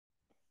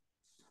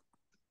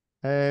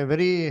A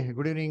very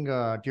good evening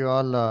to you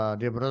all,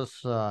 dear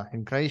brothers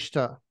in Christ.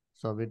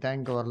 So we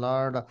thank our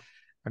Lord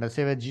and our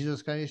Savior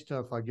Jesus Christ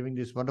for giving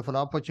this wonderful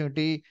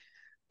opportunity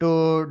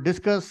to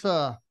discuss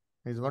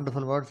His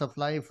wonderful words of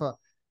life,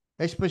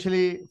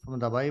 especially from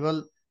the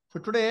Bible.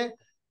 So today,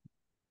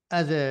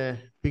 as a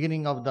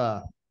beginning of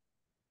the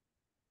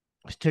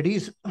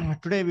studies,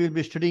 today we will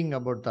be studying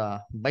about the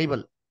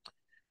Bible.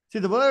 See,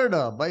 the word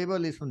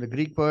Bible is from the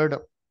Greek word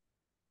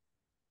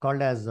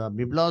called as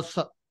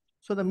Biblos.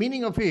 So the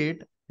meaning of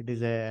it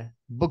is a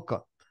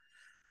book.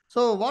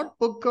 So, what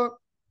book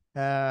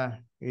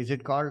is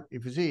it called?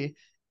 If you see,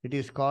 it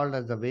is called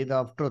as the Veda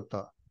of Truth.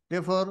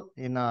 Therefore,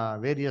 in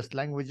various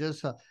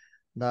languages,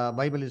 the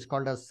Bible is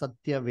called as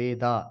Satya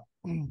Veda.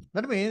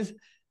 That means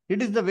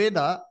it is the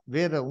Veda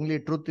where only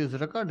truth is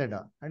recorded,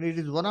 and it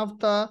is one of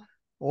the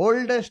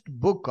oldest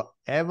book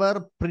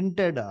ever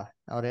printed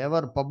or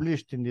ever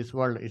published in this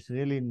world. It's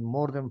really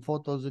more than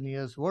 4,000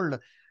 years old.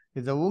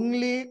 It's the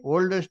only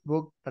oldest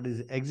book that is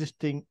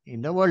existing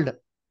in the world.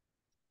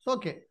 So,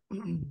 okay,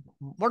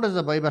 what does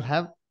the Bible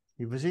have?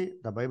 If you see,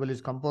 the Bible is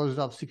composed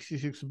of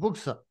 66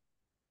 books.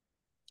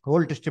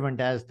 Old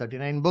Testament has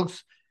 39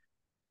 books,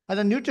 and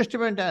the New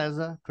Testament has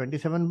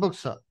 27 books.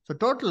 So,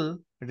 total,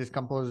 it is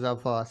composed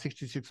of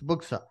 66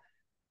 books.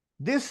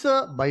 This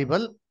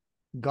Bible,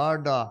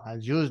 God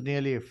has used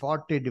nearly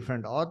 40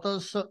 different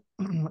authors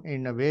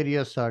in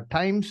various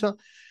times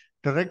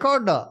to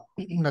record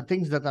the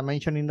things that are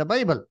mentioned in the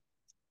Bible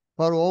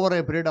for over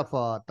a period of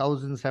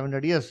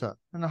 1,700 years.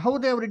 And how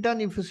they have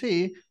written, if you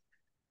see,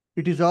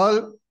 it is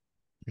all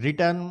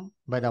written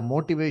by the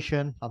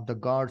motivation of the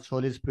God's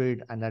Holy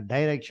Spirit and the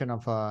direction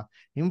of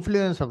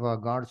influence of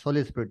God's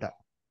Holy Spirit.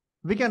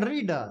 We can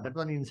read that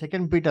one in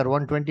Second Peter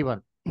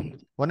 1:21.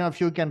 One of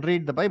you can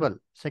read the Bible,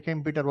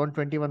 Second Peter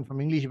 1:21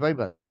 from English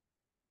Bible.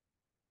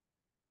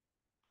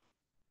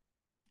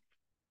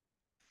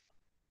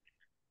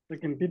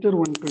 Second Peter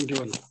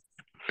 1:21.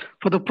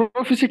 For the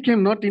prophecy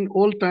came not in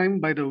old time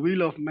by the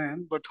will of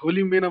man, but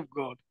holy men of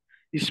God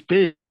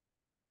spake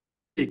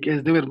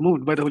as they were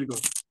moved by the Holy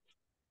Ghost.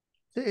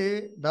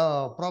 See,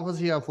 the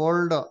prophecy of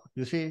old,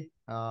 you see,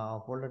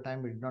 of older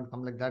time, it did not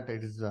come like that.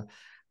 It is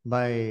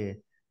by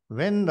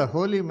when the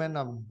holy men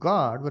of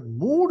God were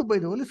moved by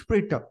the Holy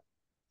Spirit.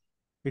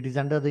 It is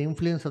under the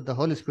influence of the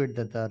Holy Spirit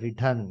that are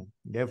written.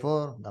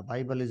 Therefore, the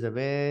Bible is a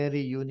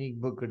very unique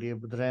book, dear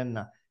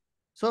brethren.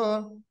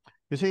 So,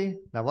 you see,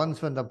 the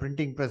once when the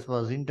printing press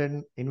was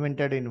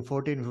invented in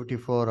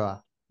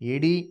 1454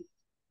 AD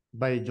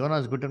by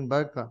Jonas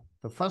Gutenberg,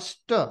 the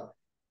first,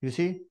 you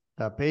see,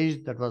 the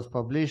page that was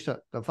published,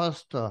 the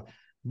first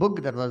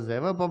book that was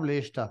ever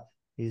published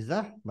is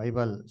the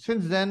Bible.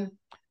 Since then,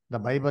 the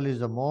Bible is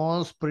the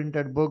most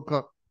printed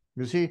book.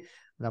 You see,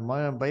 the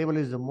Bible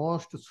is the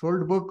most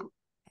sold book.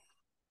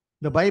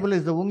 The Bible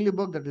is the only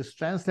book that is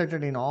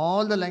translated in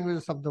all the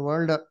languages of the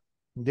world.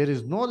 There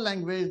is no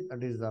language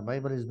that is the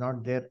Bible is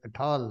not there at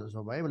all.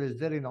 So Bible is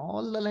there in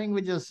all the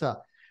languages.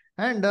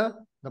 And the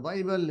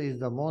Bible is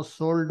the most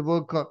sold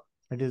book.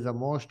 It is the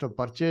most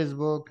purchased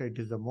book. It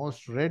is the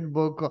most read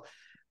book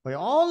by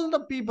all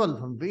the people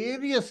from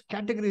various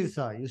categories.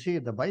 You see,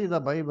 they buy the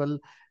Bible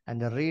and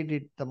they read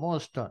it the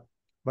most.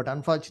 But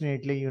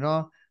unfortunately,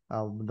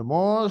 the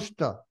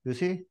most, you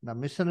see, the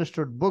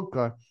misunderstood book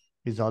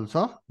is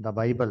also the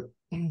Bible.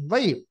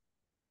 Why?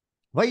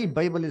 Why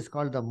Bible is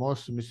called the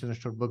most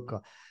misunderstood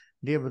book?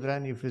 Dear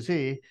brethren, if you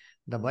see,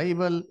 the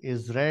Bible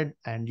is read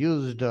and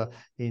used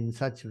in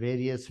such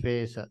various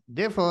ways.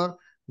 Therefore,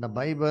 the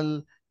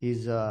Bible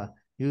is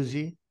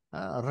usually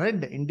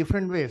read in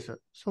different ways.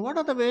 So, what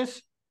are the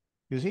ways?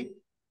 You see,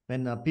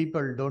 when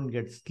people don't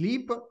get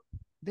sleep,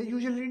 they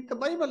usually read the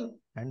Bible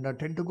and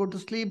tend to go to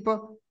sleep.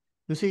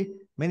 You see,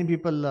 many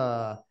people,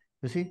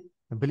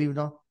 believe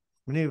now.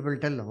 Many people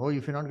tell, oh,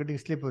 if you're not getting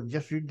sleep,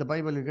 just read the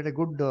Bible, you get a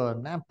good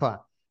nap.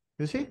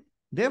 You see,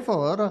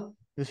 therefore,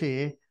 you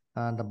see,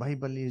 the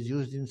Bible is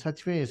used in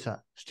such ways.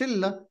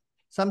 Still,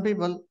 some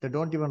people, they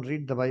don't even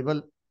read the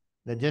Bible.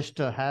 They just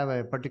have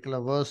a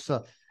particular verse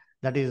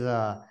that is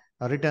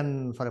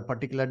written for a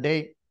particular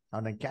day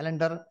on a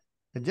calendar.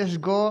 They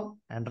just go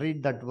and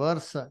read that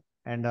verse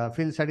and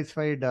feel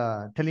satisfied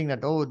telling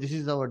that, oh, this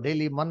is our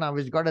daily manna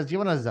which God has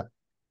given us.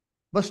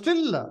 But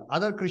still,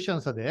 other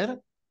Christians are there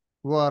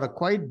who are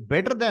quite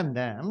better than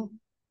them.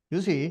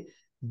 You see,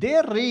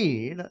 they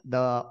read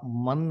the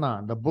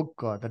manna, the book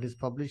that is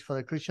published for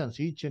the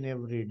Christians each and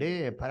every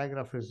day. A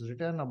paragraph is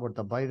written about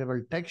the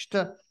Bible text,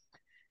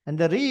 and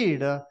they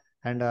read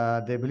and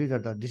they believe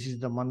that this is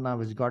the manna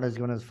which God has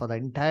given us for the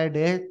entire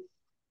day.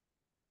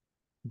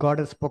 God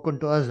has spoken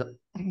to us.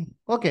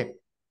 Okay,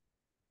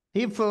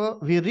 if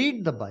we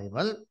read the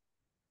Bible,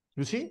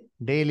 you see,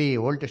 daily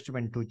Old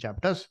Testament 2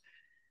 chapters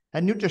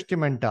and New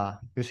Testament,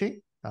 you see,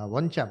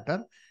 1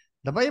 chapter,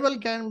 the Bible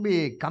can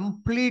be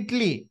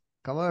completely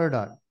covered,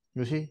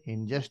 you see,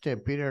 in just a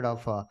period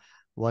of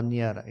 1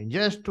 year. In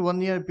just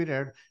 1 year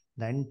period,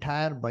 the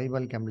entire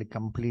Bible can be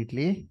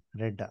completely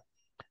read.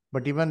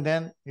 But even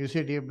then, you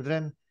see, dear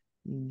brethren,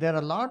 There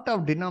are a lot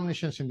of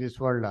denominations in this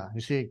world.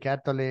 You see,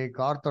 Catholic,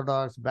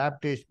 Orthodox,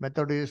 Baptist,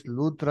 Methodist,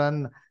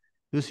 Lutheran.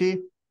 You see,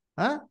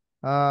 huh?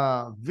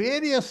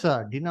 Various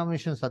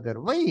denominations are there.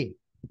 Why?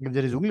 If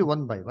there is only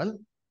one Bible,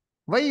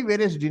 why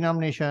various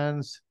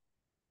denominations?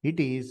 It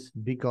is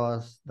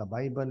because the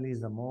Bible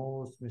is the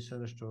most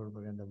misunderstood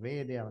and the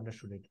way they have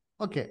understood it.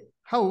 Okay,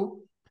 how?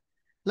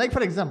 Like,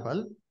 for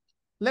example,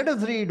 let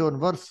us read one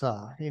verse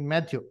in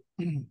Matthew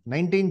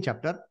 19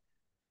 chapter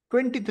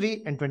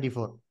 23 and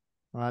 24.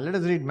 Let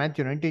us read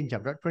Matthew 19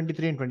 chapter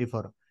 23 and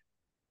 24.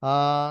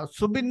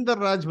 Subindar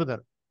Rajbudar,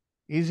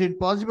 is it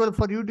possible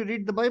for you to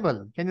read the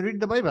Bible? Can you read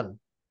the Bible?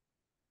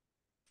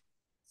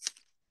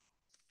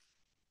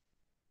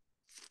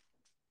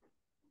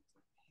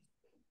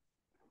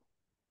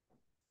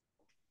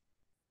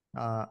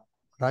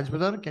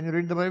 Rajbudar, can you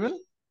read the Bible?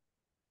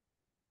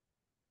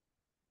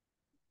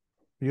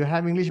 You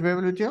have English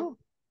Bible with you?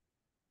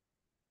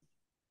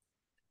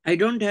 I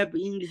don't have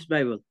English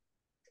Bible.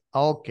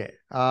 Okay.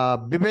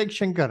 Bibek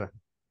Shankar.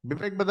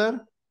 Bibek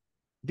brother,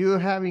 do you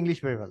have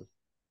English Bible?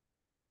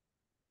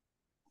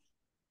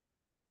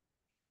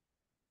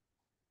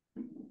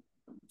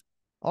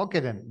 Okay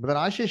then. Brother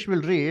Ashish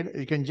will read.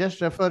 You can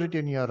just refer it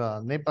in your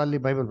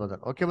Nepali Bible, brother.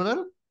 Okay,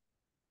 brother?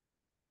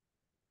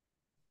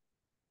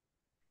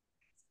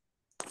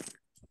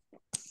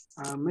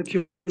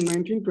 Matthew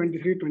 19,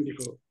 23,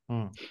 24.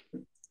 Hmm.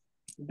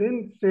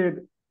 Then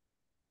said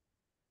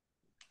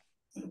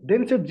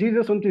Then said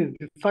Jesus unto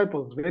his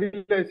disciples,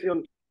 Verily I say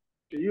unto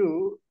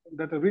you,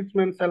 that a rich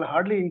man shall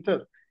hardly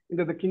enter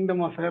into the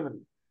kingdom of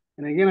heaven.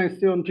 And again I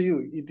say unto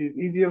you, it is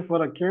easier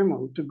for a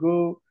camel to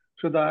go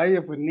through the eye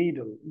of a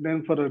needle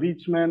than for a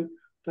rich man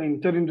to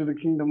enter into the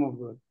kingdom of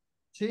God.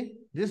 See,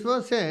 this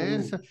verse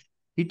says, Amen.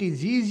 it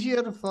is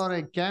easier for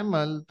a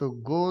camel to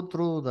go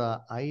through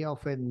the eye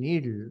of a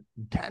needle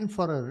than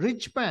for a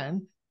rich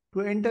man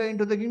to enter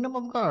into the kingdom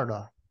of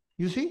God.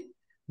 You see,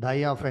 the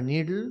eye of a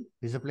needle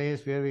is a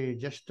place where we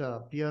just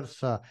pierce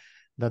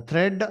the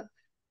thread.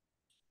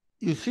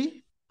 You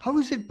see, how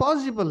is it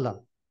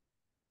possible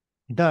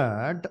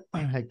that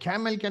a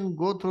camel can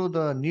go through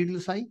the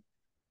needle's eye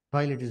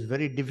while it is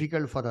very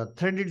difficult for the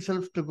thread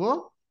itself to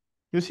go?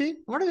 You see,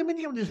 what is the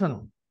meaning of this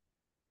one?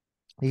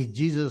 Is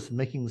Jesus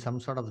making some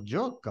sort of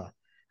joke?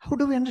 How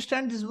do we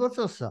understand these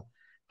verses?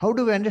 How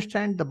do we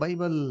understand the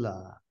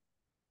Bible?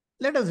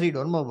 Let us read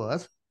one more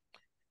verse.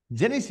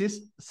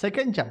 Genesis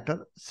 2nd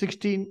chapter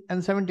 16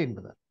 and 17,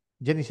 brother.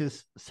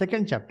 Genesis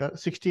 2nd chapter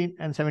 16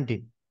 and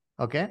 17.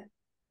 Okay.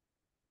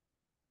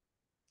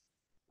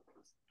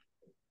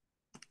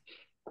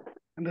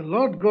 And the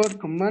Lord God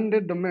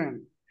commanded the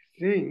man,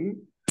 saying,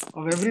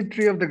 Of every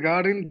tree of the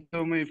garden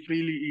thou may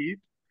freely eat,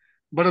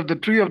 but of the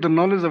tree of the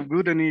knowledge of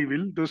good and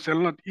evil thou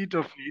shalt not eat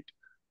of it,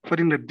 for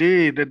in the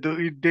day that thou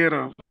eat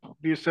thereof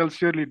thou shalt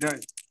surely die.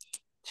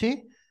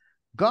 See,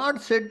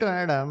 God said to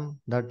Adam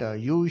that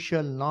you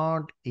shall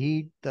not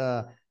eat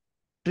the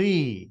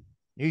tree.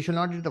 You shall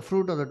not eat the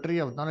fruit of the tree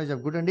of knowledge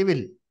of good and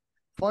evil.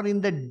 For in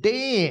the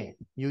day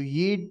you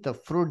eat the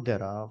fruit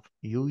thereof,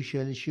 you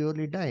shall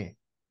surely die.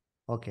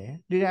 Okay.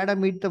 Did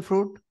Adam eat the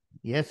fruit?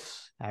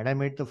 Yes,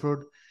 Adam ate the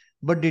fruit.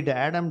 But did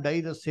Adam die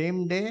the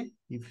same day?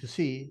 If you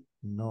see,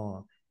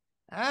 no.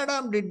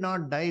 Adam did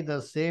not die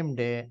the same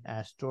day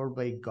as told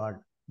by God,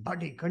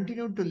 but he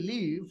continued to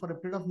live for a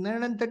period of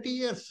 930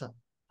 years.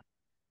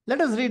 Let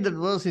us read that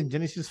verse in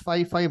Genesis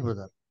 5 5,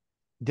 brother.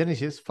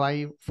 Genesis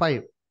 5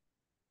 5.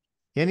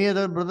 Any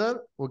other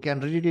brother who can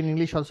read it in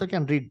English also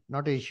can read,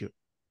 not an issue.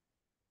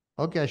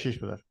 Okay, Ashish,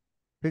 brother.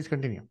 Please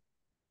continue.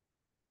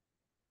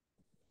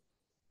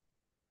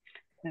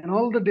 And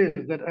all the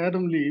days that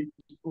Adam lived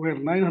were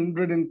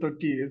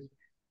 930 years,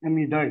 and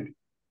he died.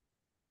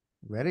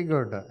 Very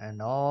good.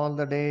 And all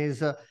the days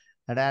that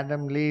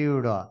Adam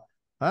lived,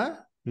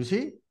 you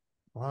see,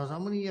 was how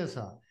many years?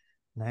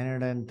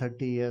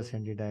 930 years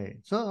and he died.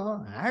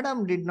 So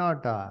Adam did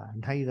not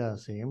die the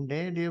same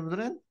day, dear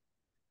brethren.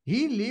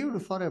 He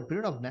lived for a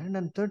period of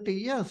 930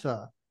 years.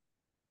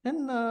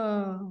 Then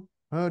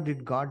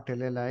did God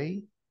tell a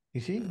lie? You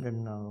see,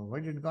 then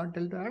why did God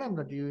tell to Adam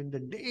that you, in the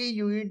day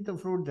you eat the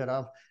fruit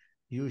thereof,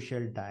 you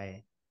shall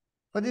die?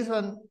 For this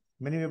one,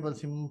 many people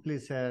simply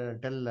say,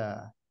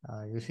 tell,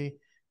 you see,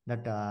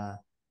 that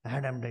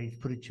Adam died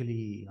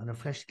spiritually, on a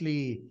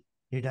fleshly,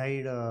 he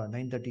died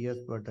 930 years,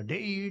 but the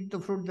day he eat the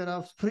fruit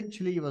thereof,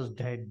 spiritually he was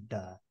dead.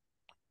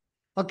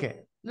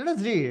 Okay, let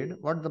us read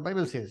what the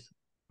Bible says.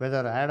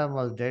 Whether Adam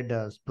was dead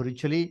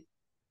spiritually,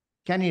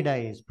 can he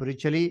die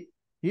spiritually?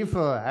 If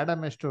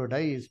Adam has to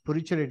die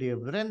spiritually, dear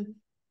brethren,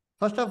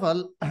 first of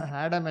all,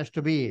 Adam has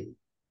to be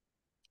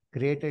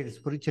created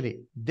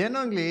spiritually. Then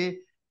only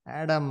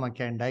Adam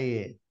can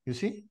die, you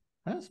see,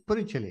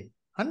 spiritually.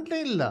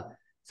 Until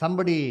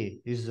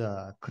somebody is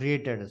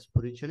created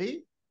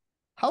spiritually,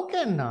 how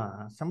can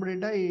somebody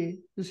die,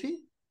 you see,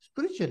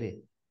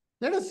 spiritually?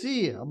 Let us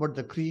see about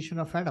the creation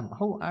of Adam,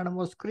 how Adam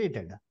was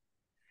created.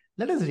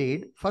 Let us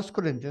read 1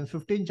 Corinthians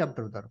 15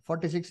 chapter, brother,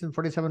 46 and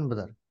 47,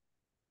 brother.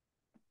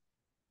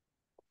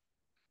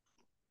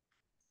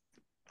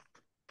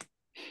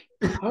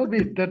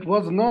 Howbeit, that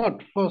was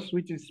not first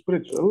which is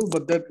spiritual,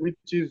 but that which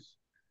is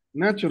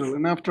natural,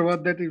 and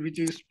afterward that which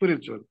is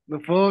spiritual. The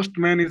first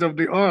man is of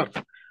the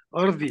earth,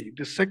 earthy.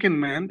 The second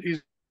man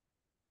is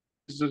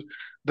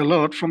the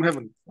Lord from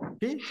heaven.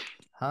 See?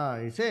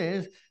 It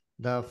says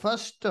the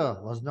first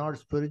was not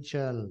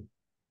spiritual,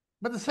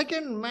 but the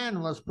second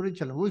man was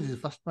spiritual. Who is the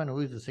first man?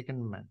 Who is the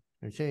second man?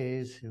 It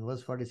says in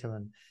verse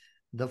 47,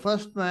 the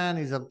first man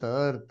is of the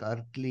earth,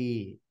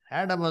 earthly.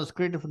 Adam was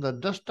created from the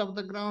dust of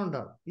the ground.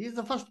 He is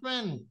the first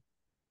man.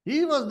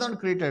 He was not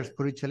created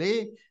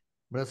spiritually.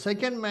 But the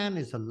second man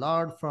is the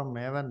Lord from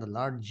heaven, the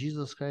Lord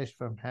Jesus Christ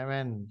from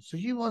heaven. So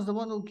he was the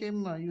one who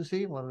came, you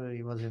see, or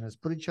he was in a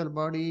spiritual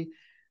body.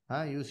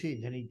 You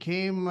see, then he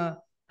came.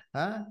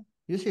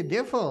 You see,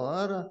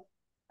 therefore,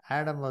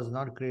 Adam was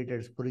not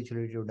created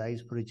spiritually to die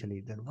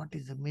spiritually. Then what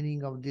is the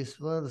meaning of this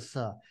verse?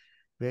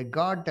 Where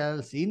God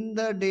tells, in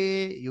the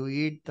day you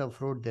eat the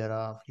fruit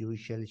thereof, you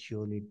shall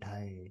surely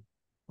die.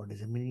 What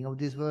is the meaning of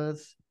this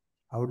verse?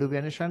 How do we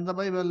understand the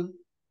Bible?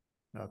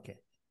 Okay.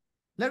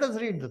 Let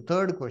us read the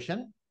third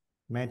question.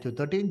 Matthew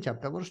 13,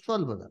 chapter verse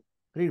 12, brother.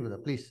 Read, brother,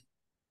 please.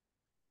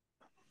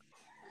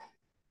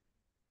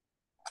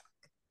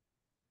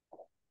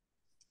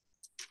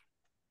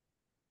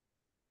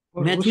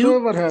 For Matthew?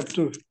 whosoever had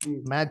to.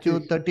 Matthew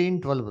Please.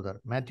 13, 12,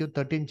 brother. Matthew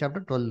 13, chapter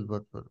 12,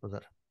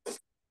 brother.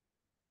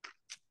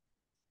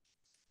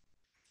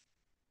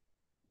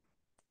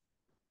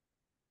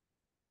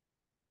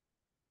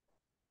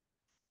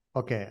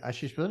 Okay,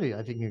 Ashish, brother,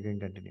 I think you can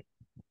continue.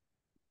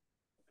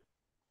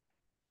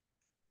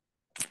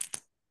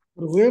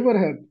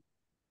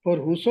 For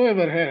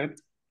whosoever had,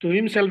 to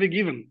him shall be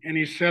given, and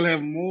he shall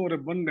have more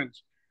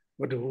abundance.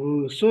 But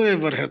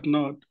whosoever hath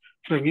not,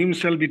 from him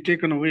shall be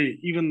taken away,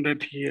 even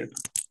that he had.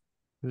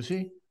 You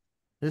see,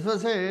 this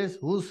verse says,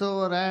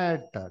 whosoever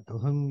had, to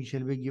whom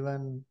shall be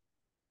given.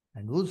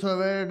 And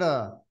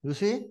whosoever, you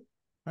see,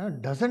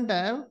 doesn't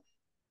have,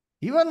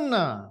 even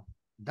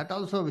that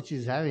also which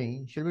is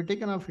having shall be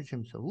taken off it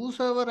himself.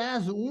 Whosoever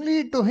has,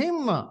 only to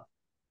him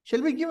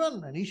shall be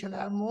given, and he shall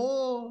have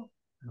more.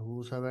 And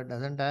whosoever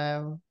doesn't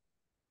have,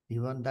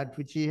 even that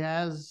which he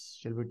has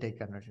shall be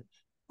taken of it.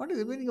 What is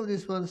the meaning of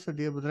this verse,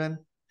 dear brethren?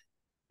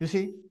 You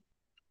see,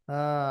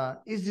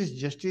 is this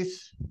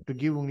justice to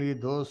give only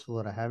those who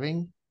are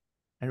having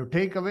and to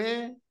take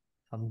away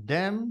from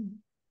them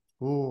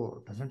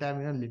who doesn't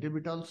have even a little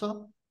bit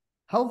also?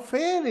 How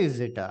fair is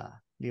it, dear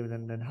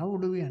brethren? How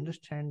do we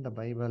understand the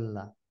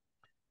Bible?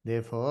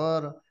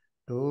 Therefore,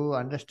 to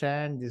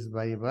understand this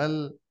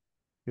Bible,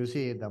 you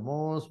see, the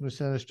most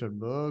misunderstood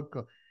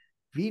book,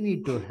 we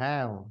need to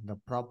have the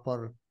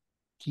proper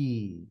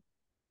key.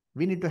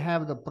 We need to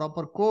have the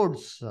proper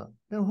codes.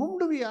 Then whom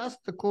do we ask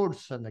the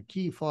codes and the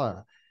key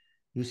for?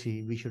 You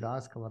see, we should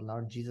ask our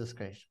Lord Jesus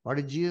Christ. What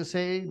did Jesus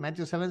say?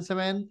 Matthew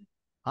 7:7.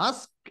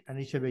 Ask and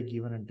it shall be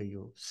given unto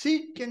you.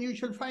 Seek and you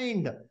shall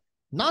find.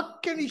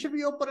 Knock and it shall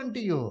be open unto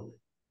you.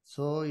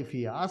 So if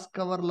we ask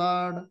our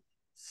Lord,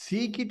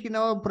 seek it in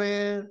our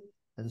prayer,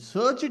 and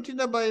search it in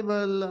the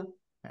Bible,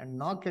 and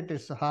knock at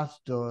its heart's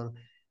door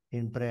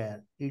in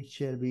prayer, it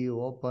shall be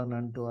open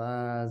unto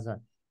us.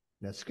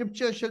 The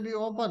scripture shall be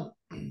open.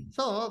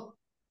 So,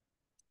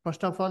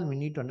 first of all, we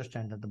need to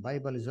understand that the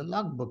Bible is a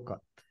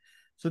logbook.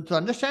 So, to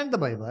understand the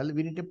Bible,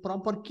 we need a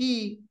proper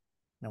key.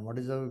 Now, what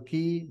is the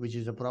key? Which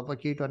is a proper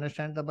key to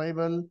understand the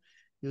Bible?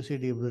 You see,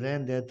 dear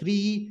brethren, there are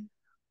three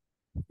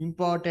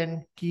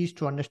important keys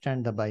to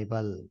understand the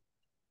Bible.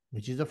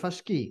 Which is the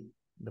first key?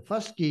 The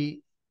first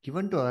key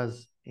given to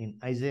us in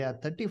Isaiah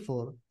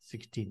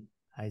 34:16.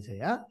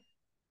 Isaiah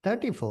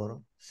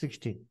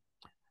 34:16.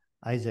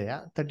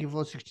 Isaiah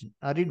 34:16.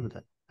 Read with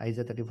that.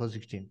 Isaiah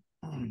 34:16.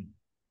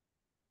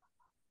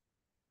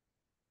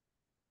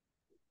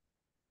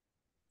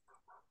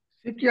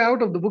 Seek ye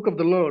out of the book of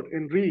the Lord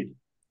and read.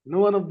 No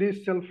one of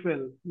these shall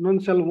fail, none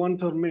shall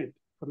want or meet.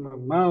 For my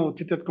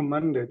mouth it hath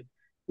commanded,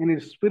 in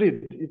his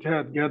spirit it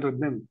hath gathered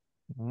them.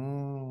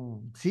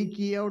 Seek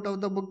ye out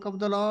of the book of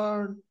the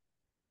Lord.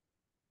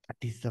 That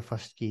is the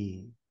first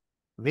key.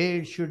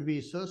 Where should we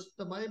search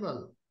the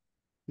Bible?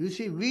 You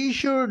see, we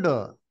should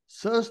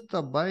search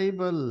the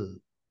Bible,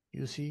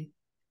 you see,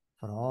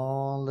 for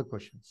all the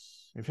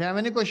questions. If you have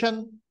any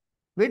question,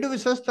 where do we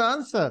search the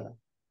answer?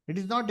 It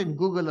is not in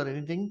Google or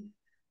anything.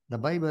 The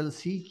Bible,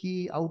 seek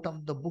ye out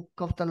of the book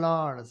of the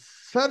Lord.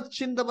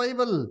 Search in the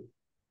Bible.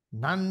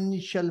 None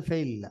shall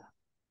fail.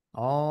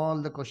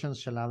 All the questions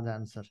shall have the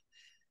answer.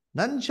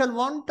 None shall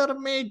want or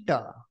mate.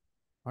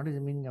 What is the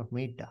meaning of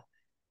mate?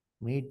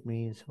 Mate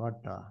means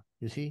what?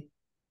 You see,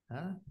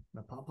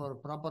 the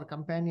proper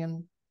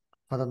companion.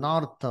 For the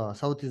north,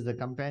 south is the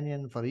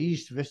companion. For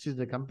east, west is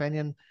the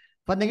companion.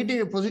 For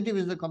negative, positive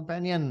is the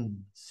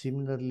companion.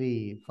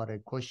 Similarly, for a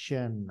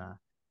question,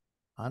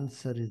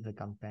 answer is the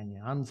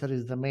companion. Answer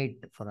is the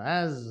mate. For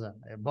as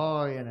a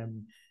boy and a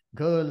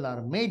girl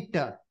are mate.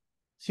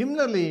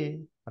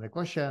 Similarly, for a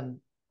question,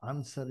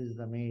 answer is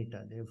the mate.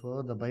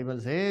 Therefore, the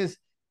Bible says,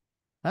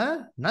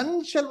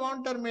 none shall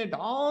want or mate.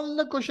 All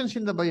the questions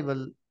in the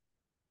Bible,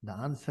 the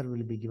answer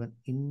will be given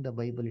in the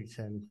Bible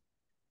itself.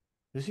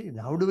 You see,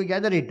 how do we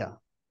gather it?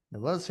 The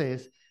verse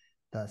says,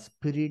 the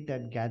Spirit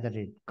had gathered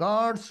it.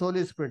 God's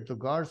Holy Spirit, to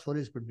God's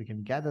Holy Spirit, we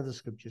can gather the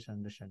scriptures and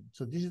understand.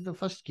 So this is the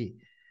first key.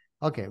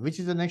 Okay, which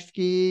is the next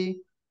key?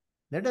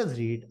 Let us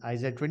read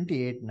Isaiah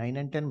 28, 9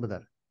 and 10,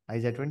 brother.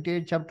 Isaiah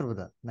 28 chapter,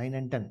 brother, 9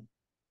 and 10.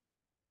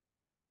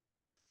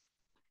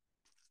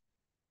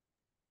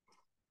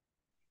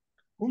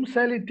 Whom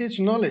shall he teach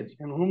knowledge,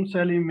 and whom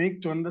shall he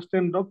make to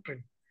understand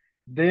doctrine?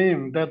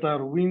 Them that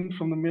are weaned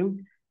from the milk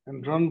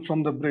and drawn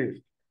from the breast.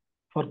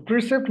 For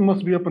precept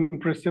must be upon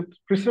precept,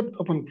 precept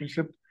upon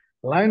precept,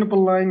 line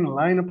upon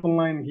line upon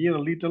line, here a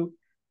little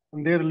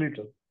and there a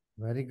little.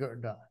 Very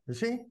good. You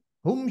see,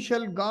 whom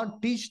shall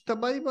God teach the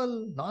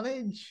Bible?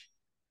 Knowledge.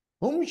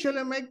 Whom shall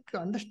I make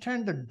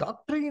understand the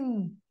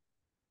doctrine?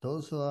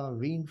 Those who are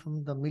weaned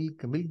from the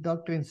milk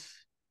doctrines.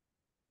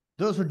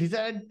 Those who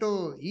desire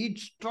to eat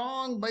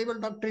strong Bible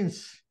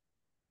doctrines.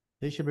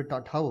 They should be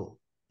taught how?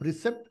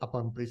 Precept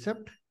upon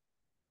precept,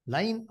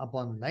 line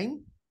upon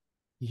line,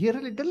 here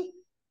a little,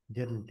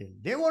 there a little.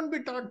 They won't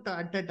be taught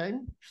at a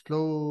time,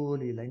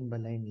 slowly, line by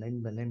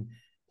line,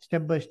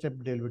 step by step,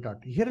 they'll be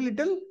taught. Here a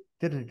little,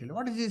 there a little.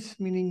 What is this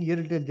meaning? Here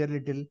a little, there a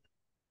little.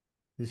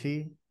 You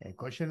see, a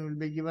question will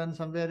be given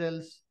somewhere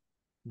else.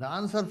 The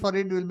answer for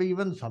it will be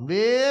given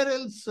somewhere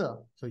else.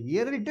 So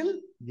here a little,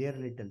 there a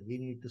little. We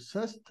need to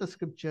search the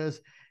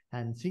scriptures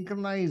and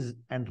synchronize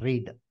and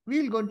read.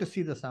 We're going to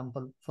see the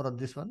sample for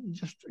this one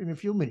just in a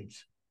few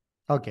minutes.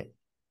 Okay.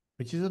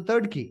 Which is the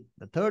third key.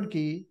 The third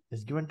key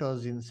is given to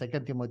us in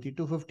 2 Timothy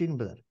 2:15,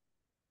 brother.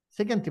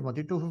 2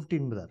 Timothy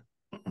 2:15, brother.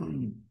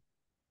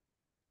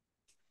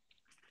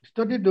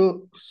 Study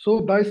to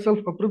show thyself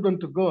approved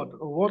unto God,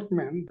 a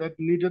workman that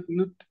needeth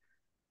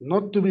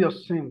not to be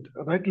ashamed,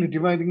 rightly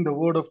dividing the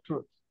word of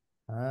truth.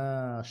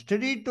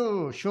 Study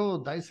to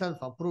show thyself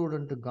approved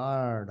unto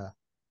God.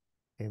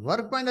 A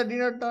workman that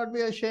did not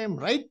be ashamed,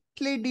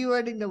 rightly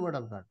dividing the word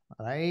of God.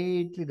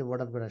 Rightly the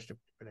word of God has to be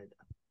divided.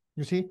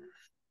 You see,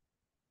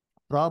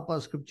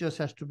 proper scriptures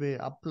has to be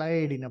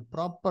applied in a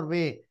proper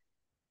way.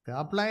 If you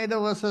apply the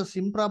verses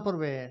improper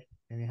way,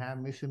 then you have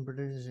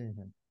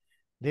misinterpretation.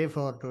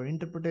 Therefore, to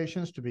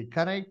interpretations to be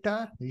correct,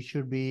 we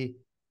should be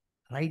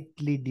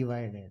rightly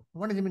divided.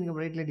 What is the meaning of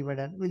rightly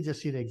divided? We'll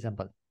just see the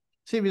example.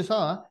 See, we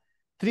saw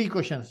three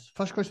questions.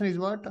 First question is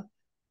what?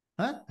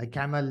 A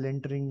camel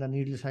entering the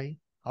needle's eye.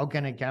 How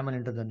can a camel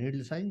enter the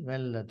needle's eye?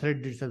 Well, the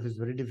thread itself is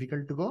very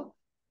difficult to go.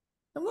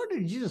 And what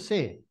did Jesus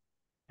say?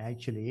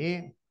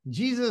 Actually,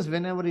 Jesus,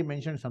 whenever he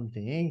mentioned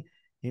something,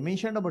 he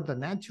mentioned about the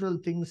natural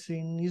things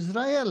in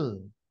Israel.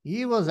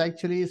 He was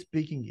actually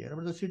speaking here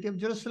about the city of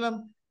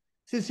Jerusalem.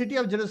 See, city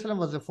of Jerusalem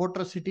was a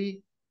fortress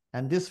city,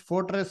 and this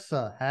fortress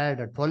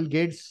had 12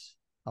 gates.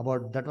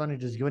 About that one,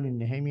 it is given in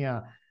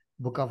Nehemiah,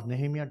 book of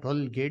Nehemiah.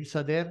 12 gates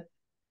are there,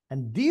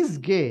 and these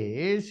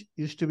gates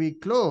used to be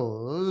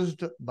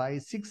closed by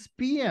 6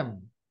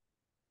 p.m.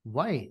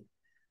 Why?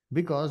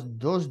 Because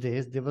those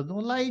days there was no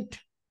light.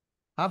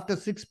 After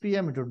 6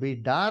 p.m., it would be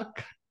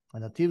dark,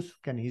 and the thieves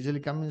can easily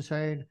come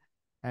inside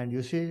and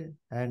you see,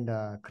 and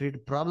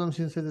create problems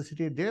inside the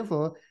city.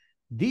 Therefore,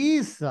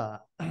 these the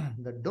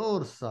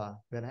doors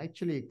were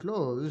actually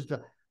closed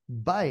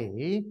by,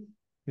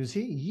 you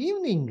see,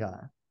 evening.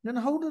 Then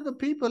how do the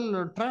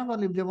people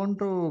travel if they want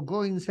to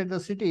go inside the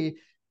city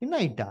in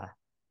night?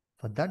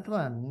 For that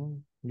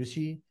one, you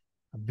see,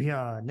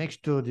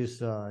 next to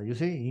this, you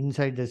see,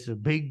 inside this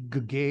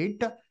big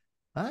gate,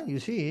 you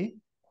see,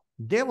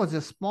 there was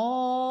a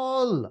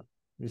small,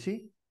 you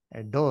see,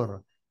 a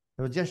door.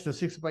 It was just a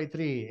 6 by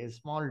 3, a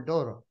small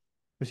door.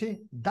 You see,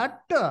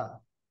 that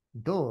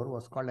door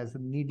was called as a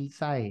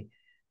needle's eye.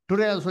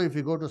 Today also, if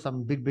you go to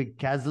some big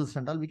castles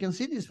and all, we can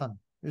see this one.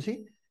 You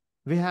see,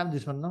 we have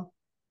this one, no?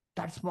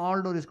 That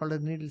small door is called a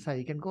needle's eye.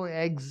 You can go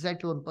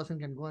exactly, one person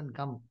can go and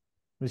come.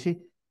 You see,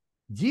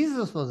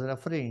 Jesus was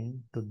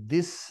referring to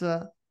this,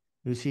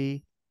 you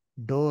see,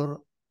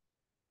 door,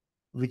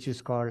 which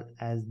is called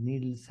as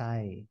needle's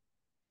eye.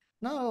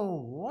 Now,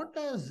 what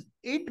has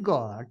it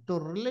got to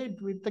relate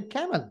with the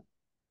camel?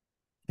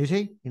 You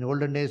see, in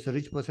olden days, the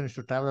rich person used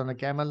to travel on a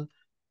camel,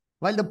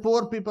 while the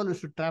poor people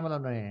used to travel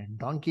on a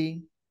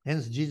donkey.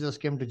 Hence, Jesus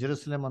came to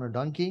Jerusalem on a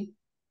donkey.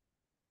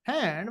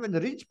 And when the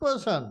rich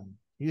person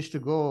used to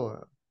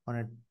go on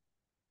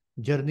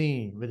a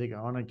journey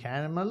on a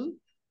camel,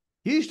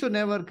 he used to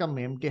never come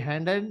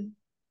empty-handed.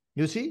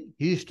 You see,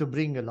 he used to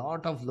bring a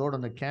lot of load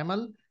on the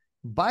camel.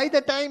 By the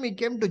time he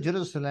came to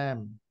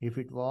Jerusalem, if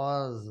it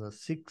was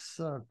 6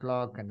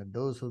 o'clock and the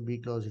doors would be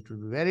closed, it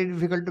would be very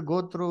difficult to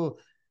go through.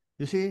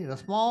 You see, the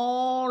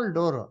small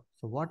door.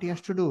 So what he has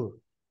to do?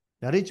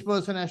 The rich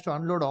person has to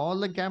unload all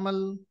the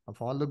camel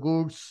of all the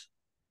goods,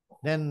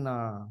 then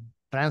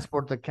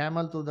transport the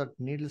camel to the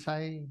needle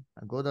side,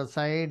 go the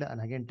side,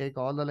 and again take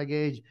all the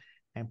luggage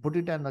and put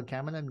it on the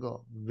camel and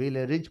go. Will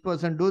a rich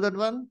person do that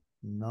one?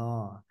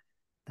 No.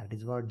 That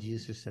is what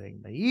Jesus is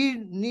saying.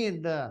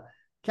 The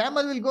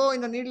camel will go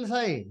in the needle's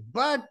eye,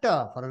 but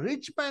for a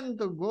rich man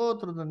to go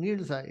through the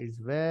needle's eye is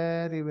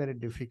very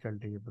difficult.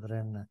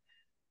 Brethren,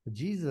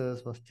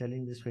 Jesus was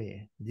telling this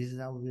way. This is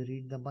how we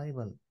read the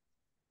Bible.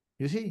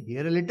 You see,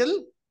 here a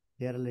little,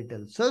 there a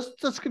little. Search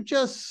the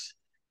scriptures,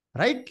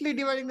 rightly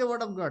dividing the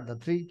word of God. The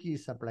three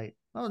keys apply.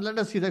 Now let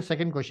us see the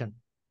second question.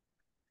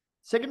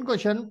 Second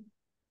question,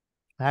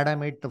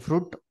 Adam ate the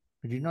fruit.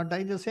 He did not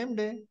die the same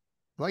day.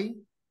 Why?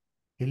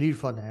 He lived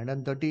for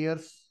 130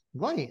 years.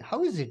 Why?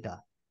 How is it?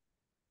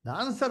 The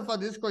answer for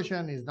this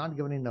question is not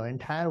given in the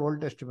entire Old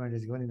Testament, it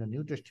is given in the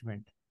New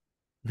Testament.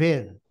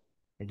 Where?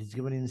 It is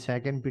given in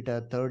 2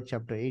 Peter 3rd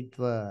chapter 8th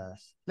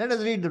verse. Let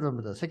us read the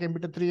brother. 2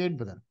 Peter 3:8,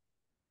 brother.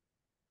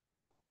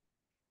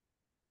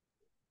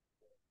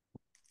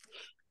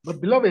 But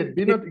beloved,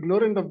 be not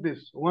ignorant of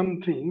this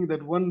one thing,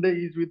 that one day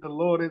is with the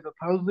Lord as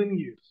 1,000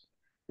 years,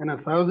 and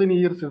 1,000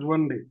 years is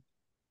one day.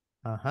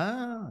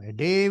 A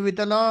day with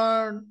the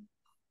Lord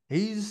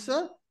is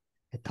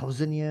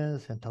 1,000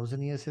 years, and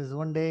 1,000 years is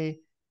one day.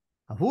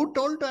 Who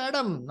told to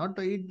Adam not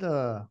to eat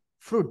the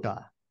fruit?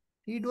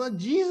 It was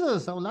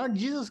Jesus, our Lord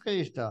Jesus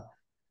Christ,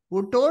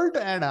 who told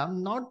to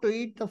Adam not to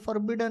eat the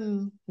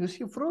forbidden,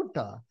 fruit.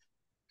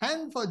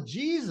 And for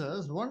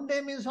Jesus, one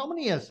day means how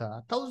many years?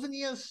 1,000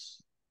 years.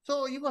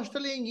 So he was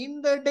telling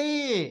in the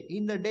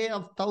day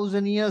of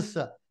 1,000 years,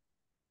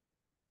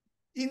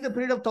 in the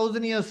period of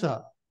 1,000 years,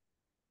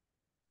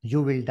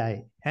 you will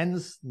die.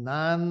 Hence,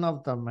 none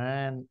of the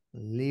man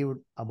lived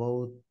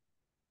about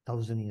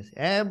 1,000 years.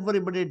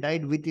 Everybody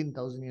died within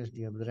 1,000 years,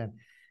 dear brethren.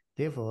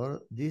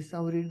 Therefore, this is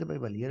how we read the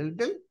Bible. Here a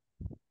little,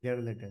 there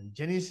a little.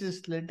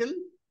 Genesis little,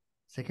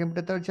 2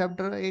 to 3rd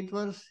chapter, 8th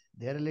verse,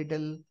 there a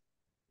little.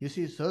 You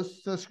see,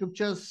 search the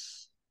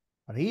scriptures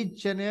for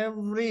each and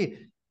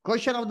every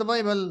question of the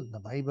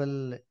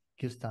Bible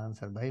gives the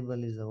answer.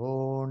 Bible is the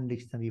own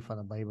dictionary for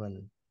the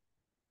Bible.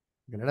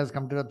 Okay, let us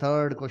come to the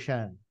third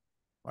question.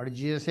 What did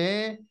Jesus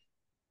say?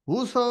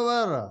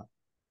 Whosoever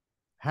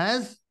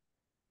has,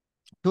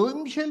 to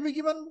him shall be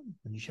given,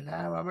 and he shall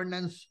have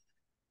abundance.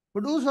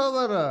 But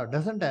whosoever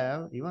doesn't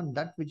have, even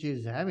that which he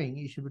is having,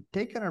 he should be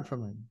taken out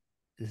from him.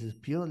 This is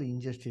purely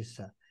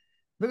injustice.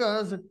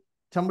 Because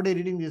somebody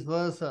reading this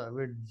verse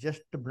would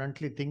just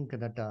bluntly think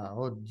that,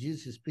 oh,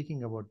 Jesus is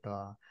speaking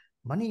about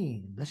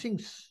money,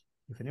 blessings.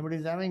 If anybody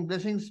is having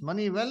blessings,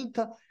 money, wealth,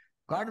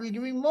 God will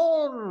give him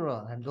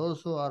more. And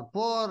those who are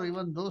poor,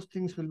 even those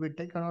things will be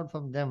taken out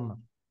from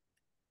them.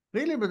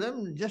 Really,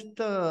 brother, just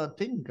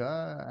think,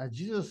 has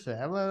Jesus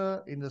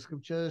ever in the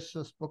scriptures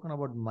spoken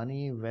about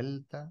money,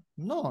 wealth?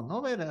 No,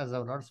 nowhere has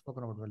our Lord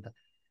spoken about wealth.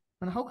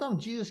 And how come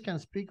Jesus can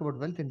speak about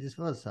wealth in this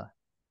verse?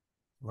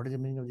 What is the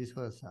meaning of this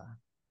verse?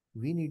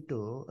 We need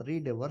to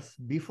read a verse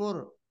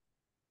before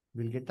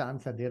we'll get the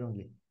answer there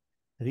only.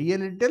 Read a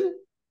little,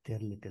 there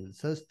little.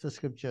 Search the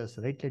scriptures,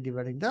 rightly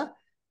dividing the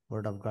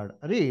word of God.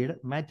 Read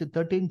Matthew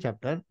 13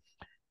 chapter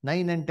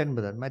 9 and 10,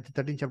 brother. Matthew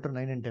 13 chapter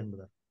 9 and 10,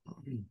 brother.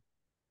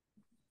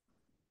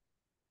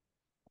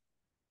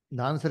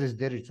 The answer is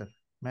there itself.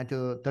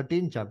 Matthew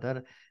 13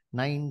 chapter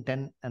 9,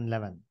 10 and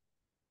 11.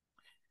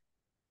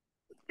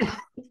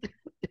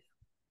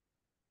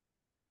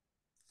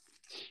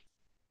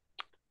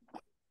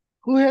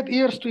 Who hath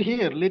ears to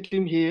hear, let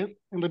him hear.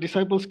 And the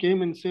disciples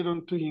came and said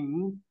unto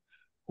him,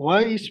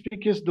 Why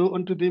speakest thou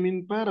unto them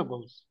in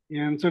parables? He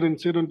answered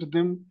and said unto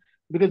them,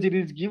 Because it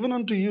is given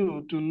unto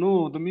you to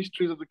know the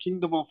mysteries of the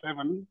kingdom of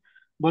heaven,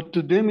 but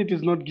to them it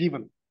is not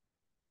given.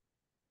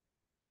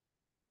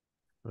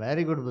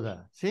 Very good,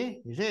 brother. See,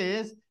 he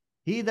says,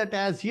 he that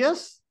has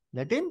ears,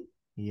 let him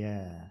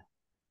hear.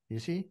 You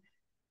see,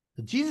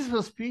 so Jesus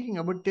was speaking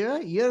about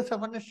ears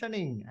of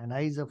understanding and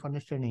eyes of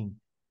understanding.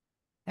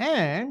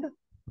 And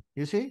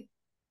you see,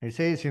 it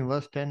says in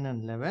verse 10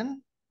 and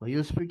 11, why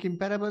you speak in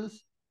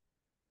parables?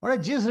 What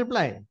did Jesus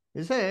reply?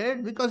 He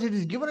said, because it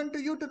is given unto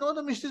you to know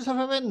the mysteries of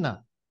heaven.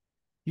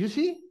 You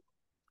see,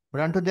 but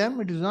unto them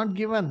it is not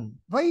given.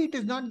 Why it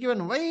is not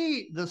given?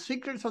 Why the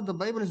secrets of the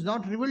Bible is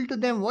not revealed to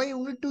them? Why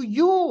only to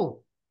you?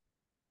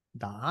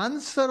 The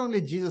answer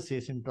only Jesus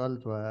says in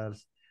 12th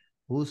verse,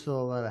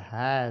 whosoever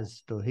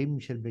has, to him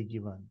shall be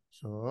given.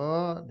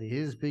 So, he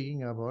is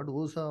speaking about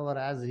whosoever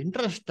has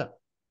interest,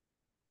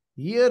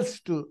 ears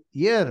to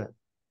hear,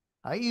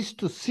 eyes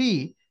to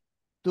see,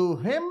 to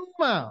him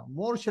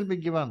more shall be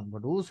given.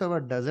 But whosoever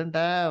doesn't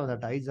have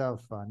that eyes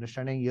of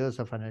understanding, ears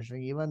of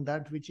understanding, even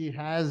that which he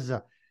has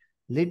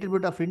little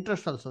bit of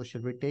interest also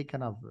shall be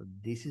taken up.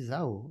 This is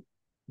how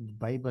the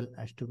Bible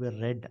has to be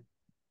read.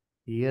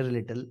 Here a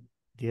little,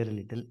 there a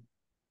little,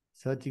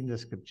 searching the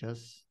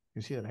scriptures,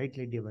 you see,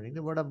 rightly dividing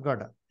the word of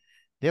God.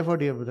 Therefore,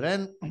 dear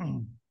brethren,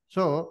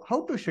 so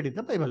how to study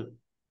the Bible?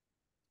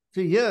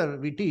 See, here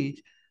we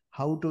teach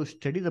how to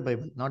study the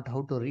Bible, not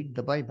how to read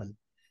the Bible.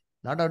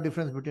 Lot of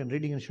difference between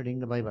reading and studying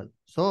the Bible.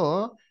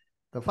 So,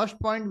 the first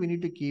point we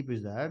need to keep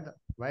is that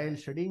while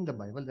studying the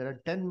Bible, there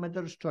are 10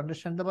 methods to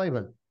understand the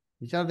Bible.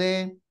 Which are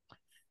they?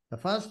 The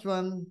first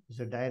one is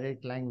a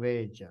direct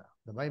language.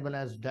 The Bible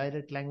has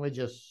direct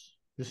languages.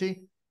 You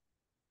see?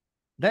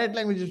 Direct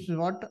languages is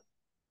what?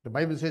 The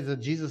Bible says that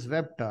Jesus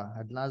wept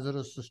at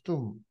Lazarus'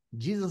 tomb.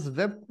 Jesus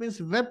wept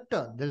means wept.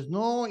 There is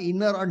no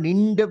inner or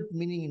in-depth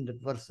meaning in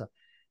that verse.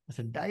 It's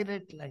a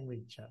direct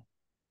language.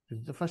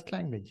 It's the first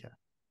language.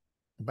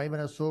 The Bible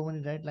has so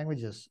many direct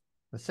languages.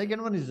 The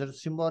second one is the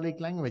symbolic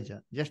language.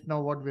 Just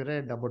now what we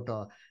read about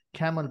a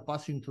camel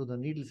passing through the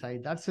needle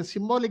side, that's a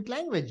symbolic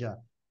language.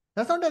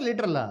 That's not a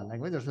literal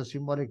language, that's a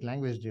symbolic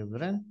language, dear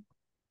brethren.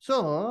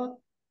 So,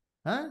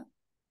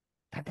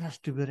 that has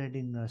to be read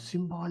in a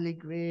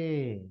symbolic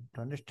way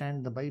to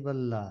understand the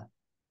Bible.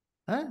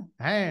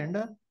 And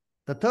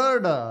the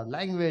third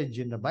language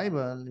in the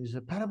Bible is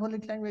a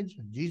parabolic language.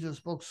 Jesus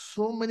spoke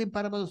so many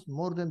parables,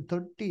 more than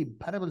 30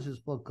 parables he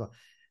spoke.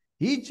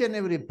 Each and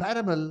every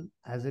parable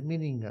has a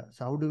meaning.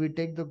 So how do we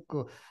take the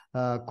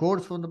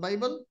quotes from the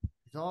Bible?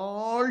 It's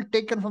all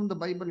taken from the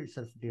Bible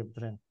itself, dear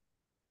friend.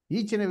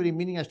 Each and every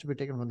meaning has to be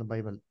taken from the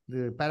Bible.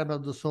 The parable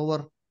of the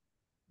sower,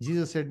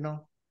 Jesus said,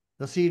 no,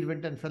 the seed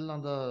went and fell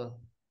on the,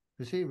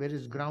 you see,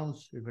 various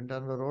grounds. It went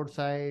on the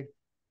roadside.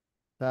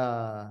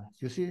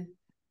 You see,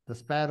 the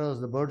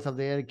sparrows, the birds of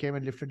the air came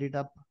and lifted it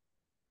up.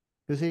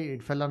 You see,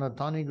 it fell on a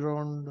thorny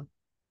ground.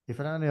 It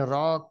fell on a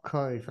rock.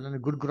 It fell on a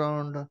good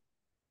ground.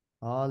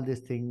 All these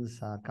things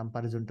are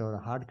comparison to our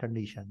heart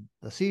condition.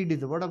 The seed is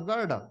the word of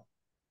God.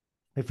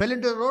 It fell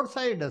into the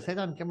roadside.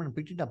 Satan came and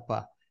picked it up.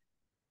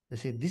 They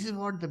say, this is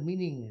what the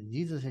meaning.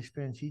 Jesus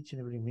explains each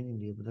and every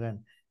meaning, dear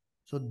brethren.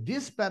 So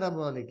this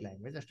parabolic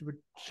language has to be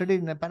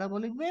studied in a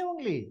parabolic way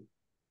only.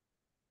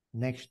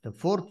 Next, the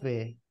fourth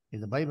way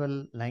is the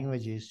Bible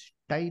language is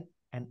type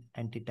and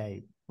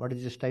antitype. What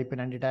is this type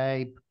and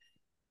antitype?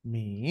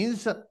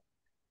 Means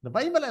the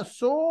Bible has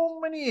so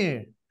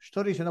many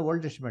stories in the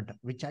Old Testament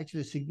which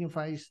actually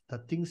signifies the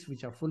things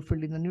which are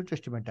fulfilled in the New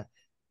Testament.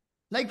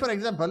 Like, for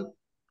example,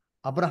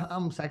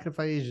 Abraham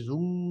sacrificed his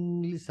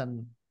only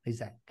son,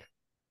 Isaac.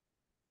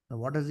 Now,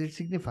 what does it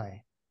signify?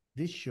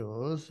 This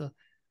shows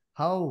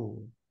how,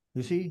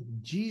 you see,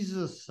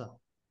 Jesus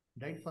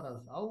died for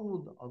us.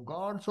 How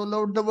God so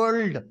loved the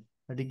world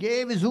that he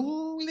gave his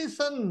only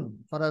son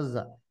for us.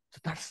 So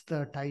that's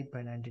the type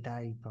and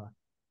antitype.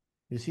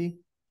 You see,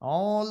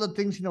 all the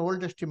things in the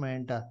Old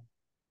Testament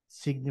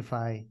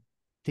signify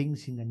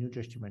things in the New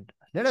Testament.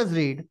 Let us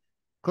read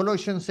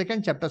Colossians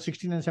 2nd chapter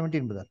 16 and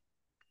 17, brother.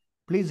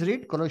 Please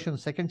read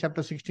Colossians 2nd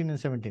chapter 16 and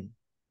 17.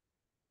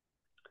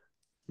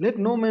 Let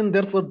no man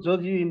therefore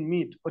judge you in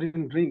meat or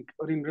in drink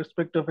or in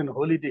respect of an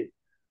holy day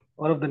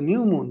or of the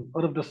new moon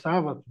or of the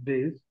Sabbath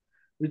days,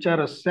 which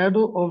are a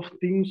shadow of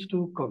things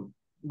to come,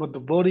 but the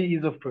body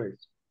is of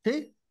Christ.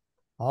 See,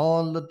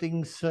 all the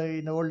things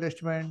in the Old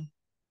Testament,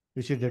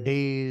 you see the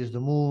days, the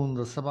moon,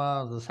 the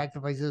Sabbath, the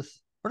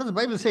sacrifices. What does the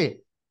Bible say?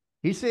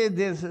 He says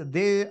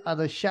they are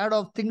the shadow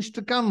of things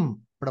to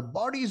come, but the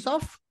body is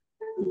of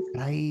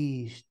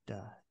Christ,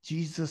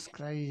 Jesus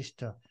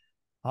Christ.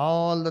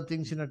 All the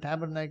things in a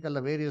tabernacle,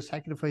 the various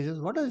sacrifices,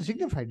 what does it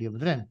signify, dear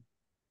brethren?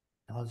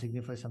 It all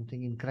signifies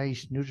something in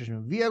Christ, New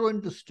Testament. We are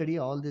going to study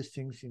all these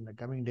things in the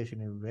coming days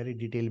in a very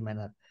detailed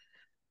manner.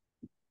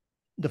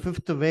 The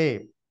fifth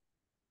way,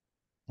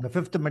 the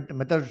fifth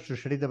method to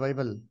study the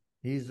Bible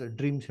is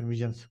dreams and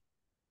visions.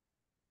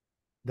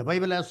 The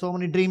Bible has so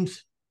many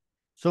dreams,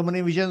 so many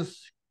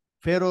visions.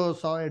 Pharaoh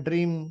saw a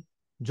dream,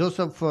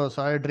 Joseph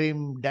saw a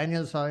dream,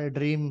 Daniel saw a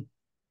dream.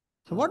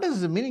 So what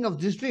is the meaning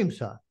of these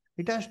dreams?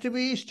 It has to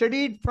be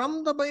studied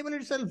from the Bible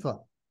itself.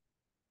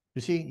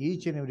 You see,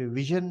 each and every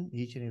vision,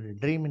 each and every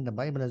dream in the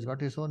Bible has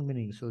got its own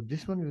meaning. So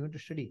this one we're going to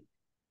study.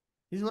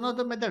 This is one of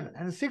the method.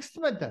 And the sixth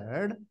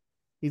method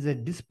is a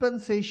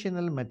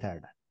dispensational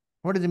method.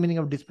 What is the meaning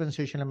of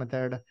dispensational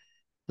method?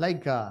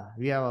 Like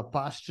we have a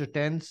past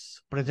tense,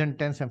 present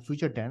tense, and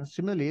future tense.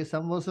 Similarly,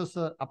 some verses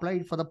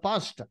applied for the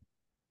past.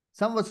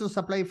 Some verses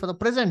apply for the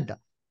present.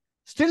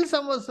 Still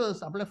some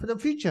verses apply for the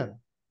future.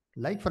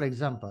 Like, for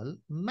example,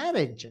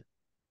 marriage.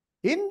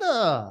 In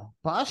the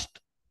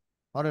past,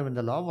 or when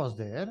the law was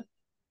there,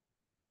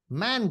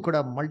 man could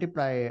have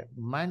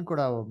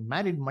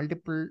married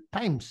multiple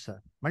times.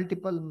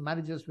 Multiple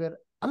marriages were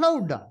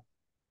allowed.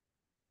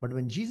 But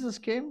when Jesus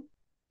came,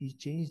 he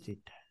changed it.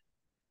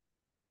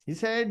 He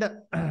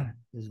said,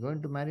 he's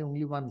going to marry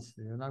only once.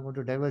 You're not going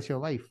to divorce your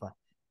wife.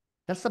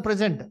 That's the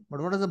present. But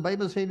what does the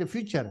Bible say in the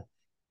future?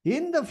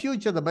 In the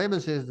future, the Bible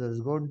says there's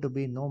going to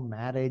be no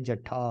marriage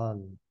at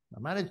all. The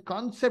marriage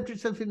concept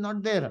itself is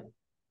not there.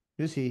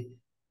 You see.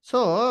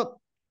 So,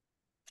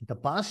 the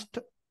past,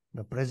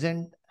 the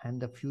present, and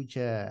the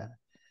future.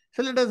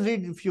 So, let us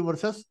read a few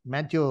verses.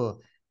 Matthew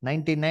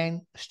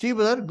 99. Steve,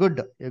 brother,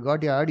 good. You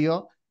got your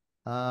audio.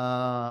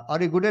 Are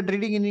you good at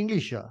reading in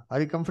English?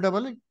 Are you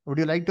comfortable? Would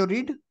you like to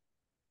read?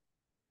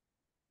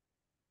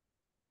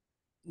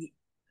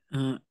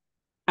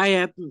 I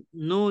have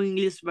no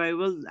English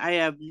Bible. I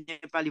have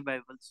Nepali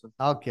Bible. So.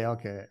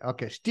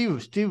 Okay.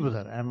 Steve,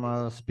 brother.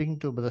 I'm speaking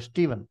to brother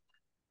Steven.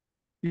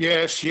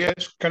 Yes.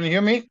 Can you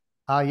hear me?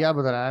 Yeah,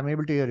 brother. I'm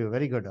able to hear you.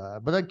 Very good.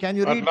 Brother, can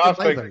you read the last,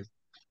 Bible?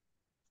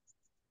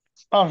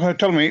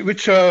 Tell me,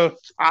 which,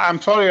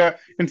 I'm sorry.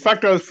 In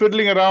fact, I was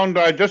fiddling around.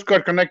 I just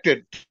got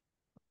connected.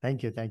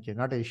 Thank you.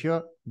 Not a issue,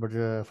 but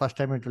first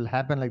time it will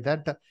happen like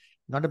that.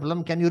 Not a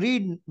problem. Can you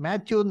read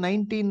Matthew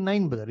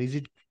 19:9, brother? Is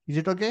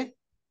it okay?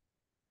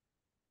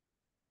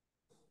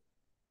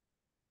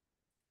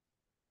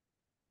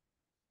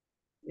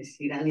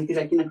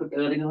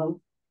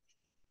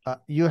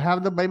 You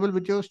have the Bible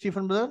with you,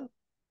 Stephen brother?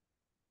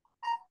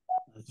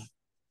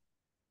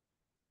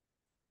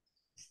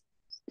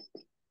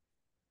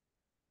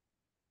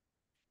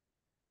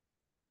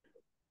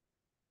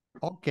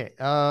 Okay.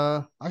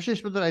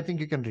 Ashish brother, I think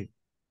you can read.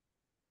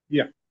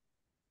 Yeah.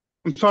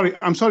 I'm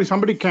sorry.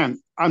 Somebody can,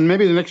 and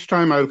maybe the next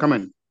time I'll come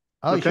in.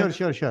 Oh, Okay.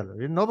 sure.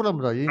 No problem,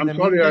 brother. In I'm the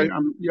sorry.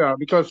 meantime, Yeah,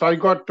 because I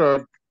got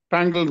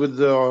tangled with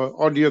the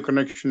audio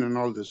connection and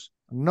all this.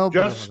 no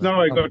problem, Just brother.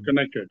 now I got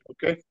connected.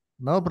 Okay.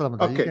 No problem,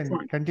 brother. You Okay. can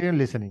Fine. continue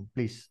listening,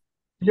 please.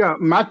 Yeah.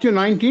 Matthew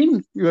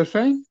 19. You were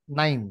saying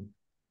 9.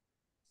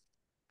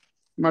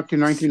 Matthew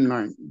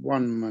 19:9.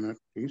 1 minute,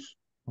 please.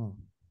 Hmm.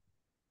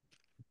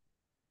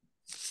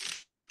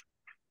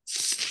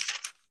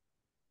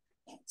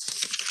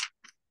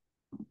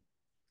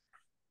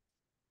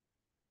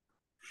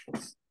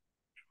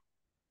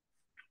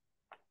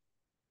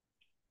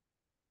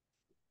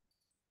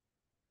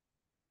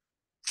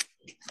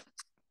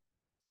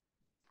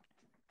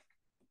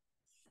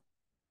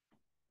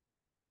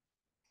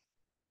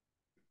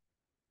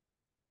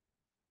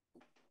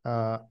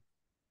 Uh,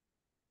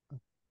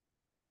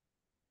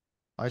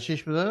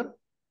 Ashish brother?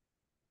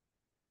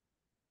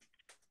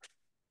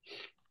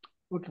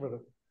 Okay, brother.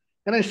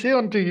 And I say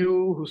unto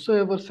you,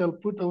 whosoever shall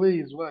put away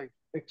his wife,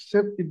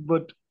 except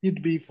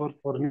it be for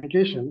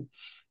fornication,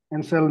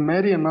 and shall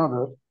marry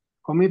another,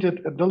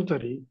 committed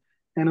adultery,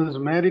 and who is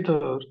married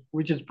her,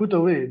 which is put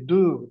away,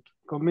 do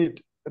commit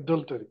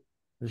adultery.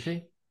 You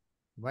see,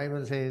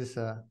 Bible says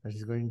that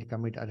he's going to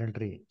commit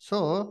adultery.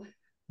 So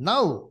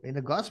now in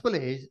the gospel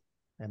age,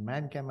 a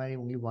man can marry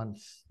only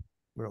once.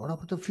 But what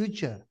about the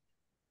future?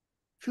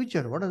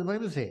 Future, what does the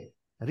Bible say?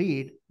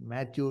 Read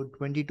Matthew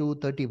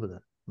 22:30,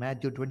 brother.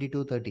 Matthew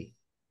 22:30.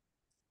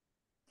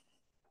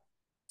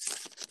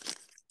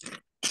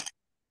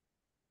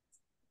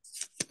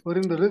 For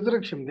in the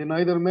resurrection they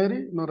neither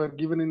marry nor are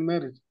given in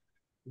marriage,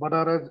 but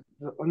are as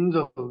the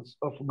angels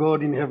of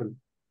God in heaven.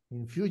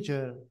 In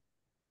future,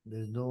 there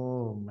is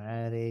no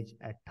marriage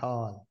at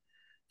all.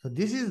 So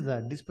this is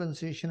the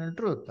dispensational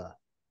truth.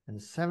 And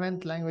the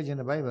seventh language in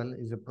the Bible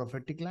is a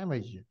prophetic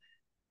language.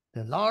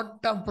 There are a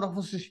lot of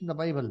prophecies in the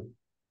Bible.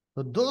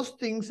 So those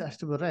things has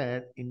to be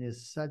read in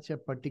such a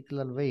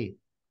particular way.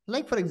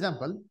 Like for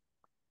example,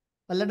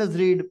 let us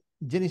read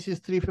Genesis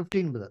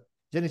 3:15, brother.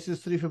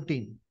 Genesis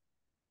 3:15.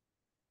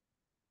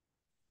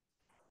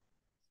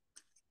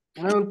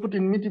 And I will put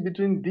enmity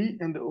between thee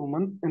and the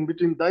woman, and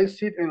between thy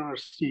seed and her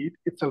seed.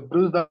 It shall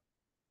bruise thy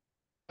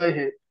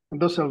head,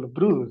 and thou shalt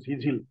bruise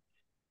his heel.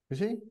 You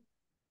see,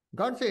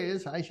 God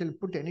says, I shall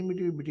put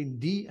enmity between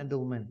thee and the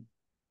woman,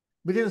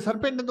 between the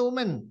serpent and the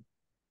woman.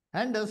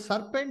 And the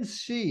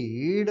serpent's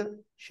seed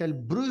shall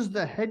bruise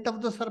the head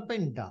of the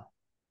serpent,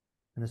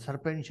 and the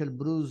serpent shall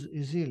bruise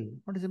his heel.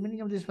 What is the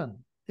meaning of this one?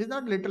 It's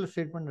not literal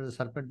statement that the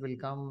serpent will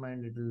come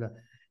and it will,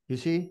 you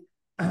see,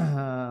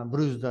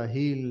 bruise the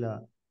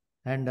heel,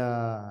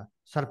 and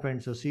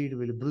serpent's seed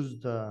will bruise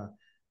the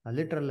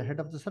literal head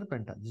of the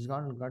serpent. This is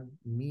God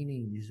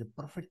meaning. This is a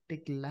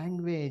prophetic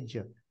language.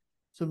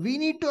 So we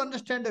need to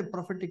understand a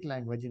prophetic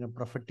language in a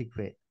prophetic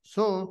way.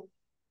 So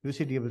you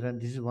see, dear brethren,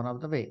 this is one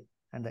of the way.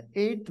 And the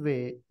eighth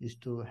way is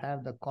to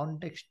have the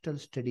contextual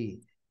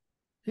study.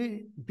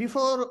 See,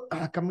 before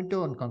coming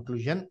to a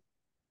conclusion,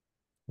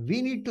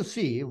 we need to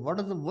see what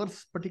does the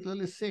verse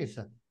particularly says.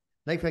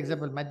 Like for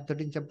example, Matthew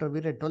 13 chapter,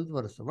 we read 12th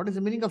verse. What is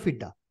the meaning of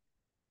it?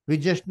 We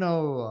just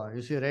now,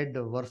 you see, read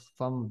the verse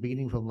from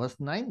beginning from verse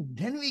 9.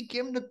 Then we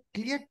came to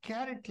clear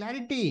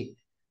clarity.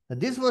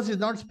 This verse is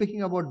not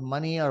speaking about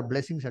money or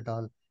blessings at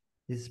all.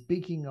 It's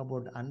speaking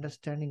about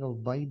understanding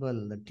of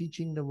Bible, the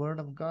teaching the word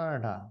of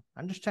God,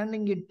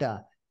 understanding it.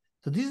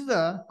 So this is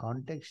the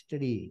context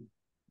study.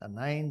 The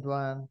ninth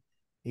one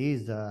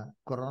is the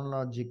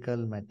chronological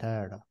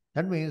method.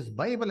 That means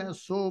Bible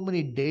has so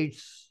many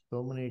dates,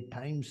 so many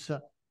times.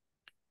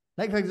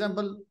 Like for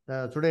example,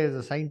 today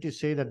the scientists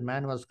say that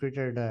man was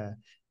created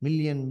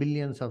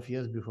millions of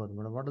years before.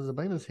 But what does the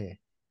Bible say?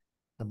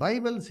 The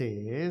Bible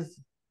says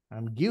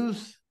and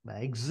gives the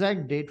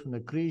exact date from the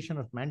creation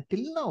of man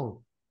till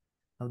now.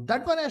 Now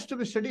that one has to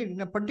be studied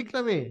in a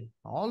particular way.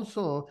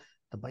 Also,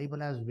 the Bible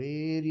has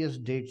various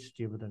dates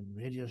given,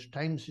 various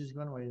times is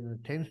given,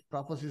 times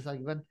prophecies are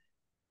given.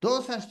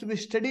 Those has to be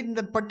studied in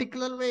that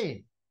particular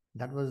way.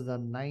 That was the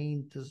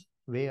ninth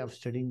way of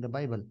studying the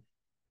Bible.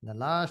 The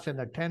last and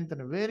the 10th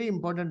and a very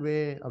important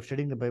way of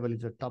studying the Bible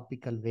is a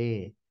topical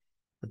way.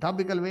 The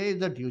topical way is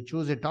that you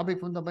choose a topic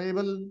from the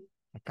Bible,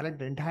 collect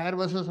the entire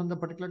verses on the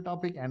particular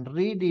topic and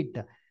read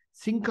it,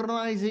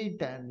 synchronize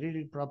it and read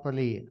it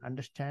properly,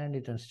 understand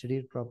it and study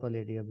it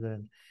properly, dear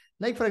brethren.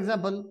 Like for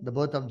example, the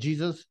birth of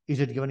Jesus, is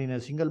it given in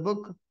a single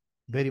book?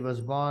 Where he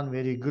was born,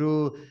 where he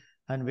grew,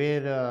 and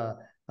where,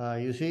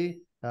 you see,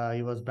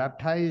 he was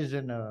baptized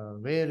and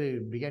where he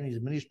began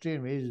his ministry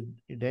and where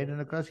he died on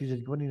the cross. Is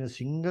it given in a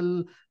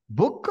single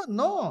book?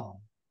 No.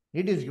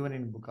 It is given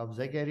in book of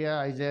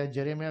Zechariah, Isaiah,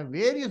 Jeremiah,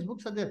 various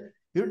books are there.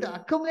 You need to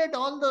accumulate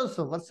all those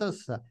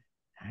verses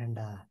and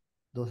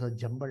those are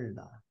jumbled.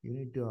 You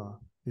need to,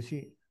 you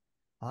see,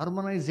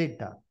 harmonize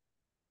it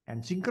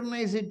and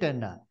synchronize it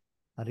and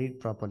read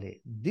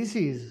properly. This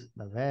is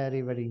the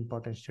very, very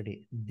important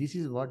study. This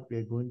is what we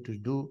are going to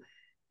do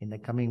in the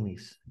coming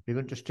weeks. We're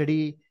going to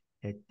study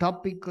a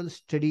topical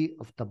study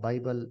of the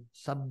Bible,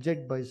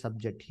 subject by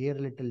subject, here a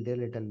little, there a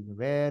little,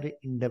 very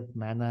in-depth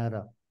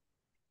manner.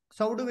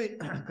 So how do we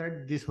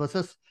correct these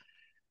verses?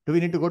 Do we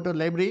need to go to a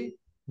library?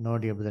 No,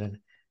 dear brethren.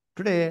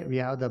 Today we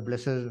have the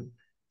blessed,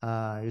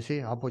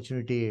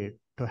 opportunity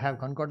to have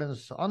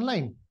concordance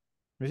online.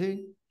 You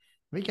see,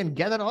 we can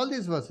gather all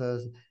these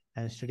verses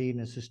and study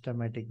in a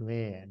systematic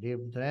way. Dear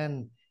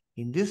brethren,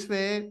 in this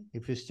way,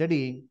 if you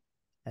study,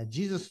 as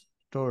Jesus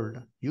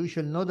told, you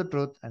shall know the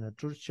truth, and the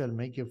truth shall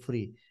make you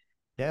free.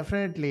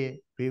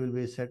 Definitely, we will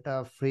be set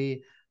up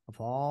free of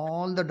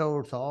all the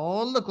doubts,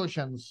 all the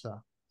questions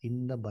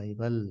in the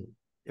Bible.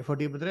 Therefore,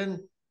 dear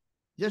brethren,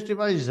 just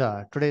revise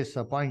today's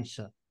points.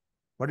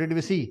 What did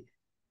we see?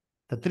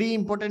 The three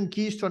important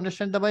keys to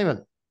understand the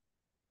Bible.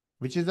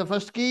 Which is the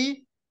first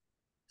key?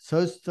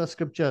 Search the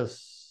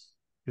scriptures.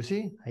 You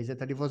see, Isaiah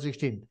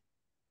 34:16.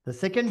 The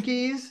second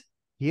key is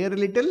here a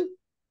little,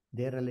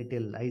 there a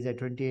little. Isaiah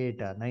 28,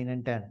 9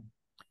 and 10.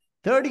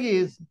 Third key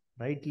is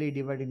rightly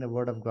dividing the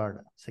word of God.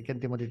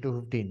 2 Timothy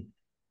 2:15.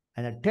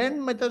 And the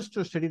 10 methods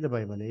to study the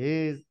Bible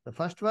is the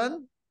first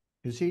one,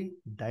 you see,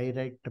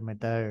 direct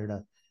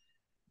method.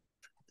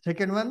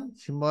 Second one,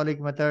 symbolic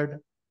method.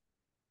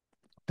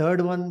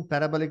 Third one,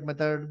 parabolic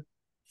method.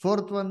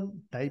 Fourth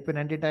one, type and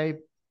antitype.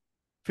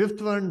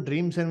 Fifth one,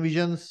 dreams and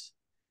visions.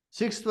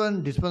 Sixth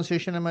one,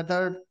 dispensational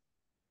method.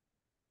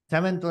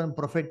 Seventh one,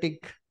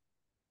 prophetic.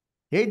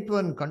 Eighth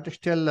one,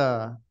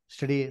 contextual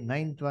study.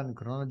 Ninth one,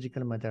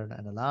 chronological method.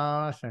 And the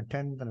last and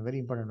 10th and very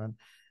important one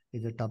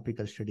is the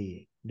topical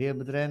study. Dear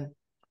brethren,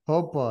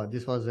 hope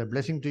this was a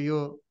blessing to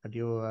you, that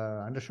you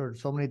understood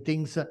so many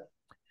things.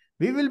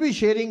 We will be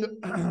sharing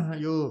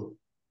you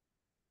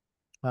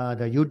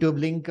the YouTube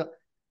link.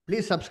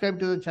 Please subscribe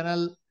to the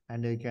channel,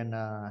 and you can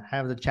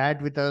have the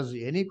chat with us.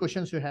 Any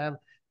questions you have,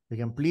 you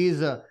can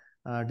please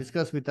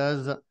discuss with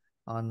us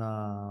on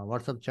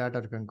WhatsApp chat,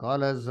 or you can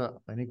call us.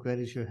 Any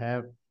queries you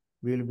have,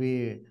 we will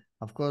be,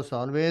 of course,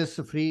 always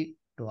free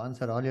to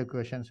answer all your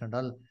questions and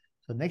all.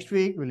 So next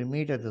week, we'll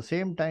meet at the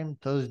same time,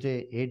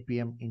 Thursday, 8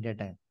 p.m. India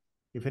time.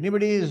 If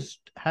anybody is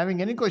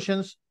having any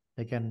questions,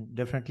 they can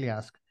definitely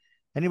ask.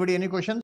 Anybody, any questions?